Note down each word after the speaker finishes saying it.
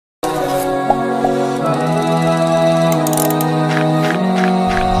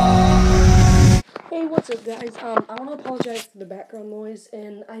So guys, I want to apologize for the background noise,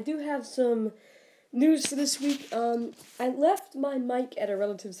 and I do have some news for this week. I left my mic at a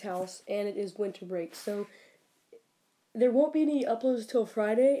relative's house, and it is winter break, so there won't be any uploads till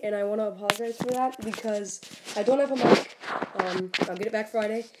Friday, and I want to apologize for that, because I don't have a mic. I'll get it back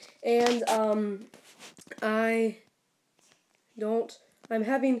Friday, and, I'm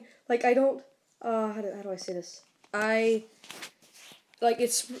having, like, I don't, how do I say this?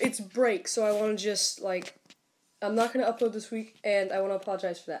 It's break, so I want to just, like, I'm not going to upload this week, and I want to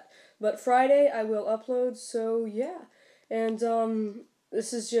apologize for that. But Friday, I will upload, so yeah. And,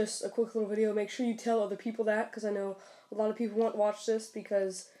 this is just a quick little video. Make sure you tell other people that, because I know a lot of people won't watch this,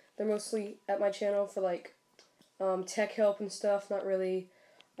 because they're mostly at my channel for, like, tech help and stuff, not really,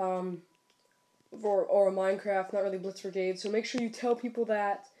 or Minecraft, not really Blitz Brigade. So make sure you tell people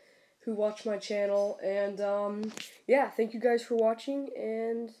that who watch my channel, and, yeah, thank you guys for watching,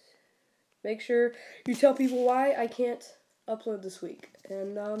 and make sure you tell people why I can't upload this week,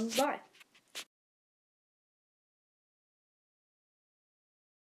 and, bye.